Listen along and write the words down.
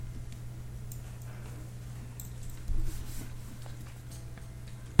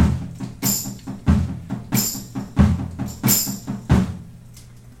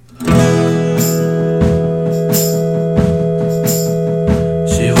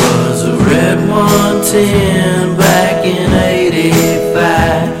10 back in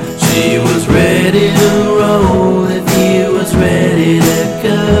 '85. She was ready to roll if you was ready to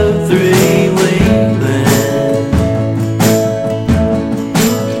go three-wheeling.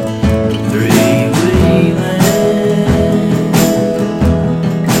 Three-wheeling.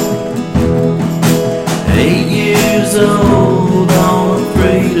 8 years old on a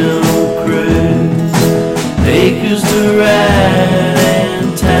freedom cruise. Acres to ride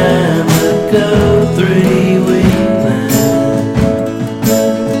and time to go three.